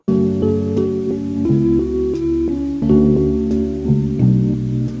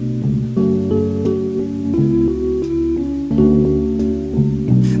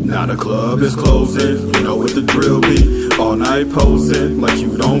club is closing, you know what the drill be. All night posing, like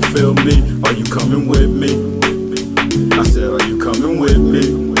you don't feel me. Are you coming with me? I said, are you coming with me?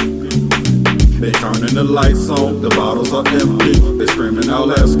 They turning the lights on, the bottles are empty. They screaming out,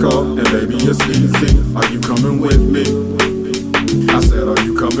 let's go, and baby, it's easy. Are you coming with me? I said, are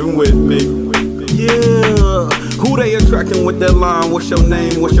you coming with me? Yeah, who they attracting with that line? What's your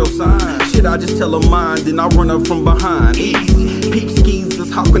name? What's your sign? Shit, I just tell her mine, then I run up from behind. Easy, peep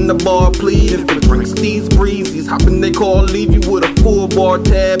skeezers, hopping the bar, please. And for the drinks, these breezes, hopping they call, leave you with a full bar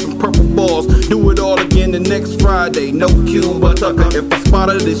tab and purple balls. Do it all again the next Friday. No cue but tucker. If I spot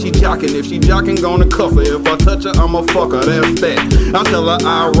her, then she jocking. If she jocking, gonna cuff her. If I touch her, I'ma fuck her. That's that. I tell her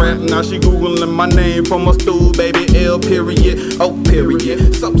I rap, now she googling my name from a stool, baby. L period, O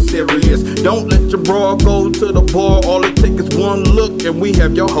period. So serious. Don't let your bra go to the bar. All it takes is one look and we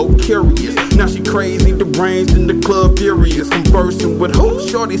have your hoe curious. Now she crazy, deranged in the club furious. Conversing with who?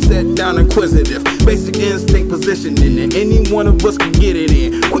 Shorty sat down inquisitive. Basic instinct positioning, and any one of us can get it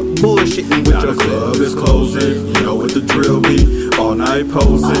in. Quit bullshitting with now your the club is closing, you know what the drill be. All night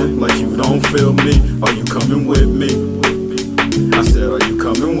posing, like you don't feel me. Are you coming with me? I said, are you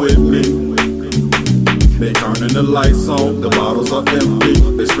coming with me? They turning the lights on, the bottles are empty.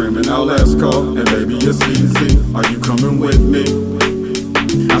 They screaming out, let's go, and baby, it's easy. Are you coming with me?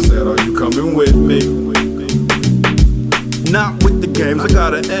 I said, are you coming with me? Not with the games, I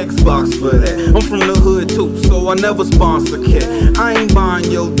got an Xbox for that. I'm from the hood too, so I never sponsor cat. I ain't buying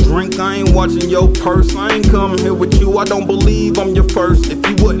your drink, I ain't watching your purse. I ain't coming here with you, I don't believe I'm your first. If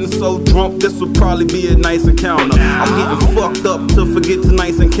you wasn't so drunk, this would probably be a nice encounter. I'm getting fucked up to forget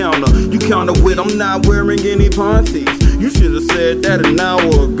tonight's encounter. You counter with, I'm not wearing any panties. You should've said that an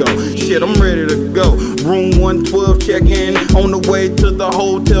hour ago. Shit, I'm ready to go. Room 112, check in. On the way to the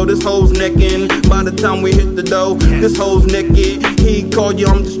hotel, this hoe's necking. By the time we hit the door, this hoe's naked. He called you,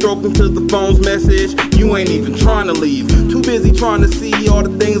 I'm just stroking to the phone's message. You ain't even trying to leave. Too busy trying to see all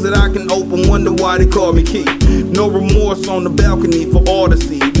the things that I can open. Wonder why they call me Keith. No remorse on the balcony for all to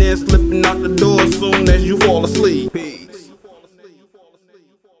see. Then slipping out the door as soon as you fall asleep.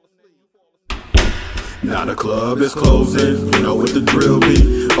 Now the club is closing, you know what the drill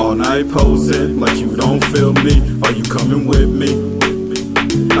be. All night posing, like you don't feel me. Are you coming with me?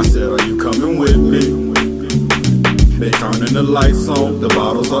 I said, are you coming with me? They turning the lights on, the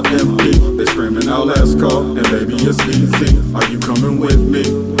bottles are empty. They screaming out, let's go, and baby, it's easy. Are you coming with me?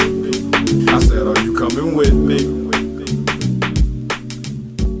 I said, are you coming with me?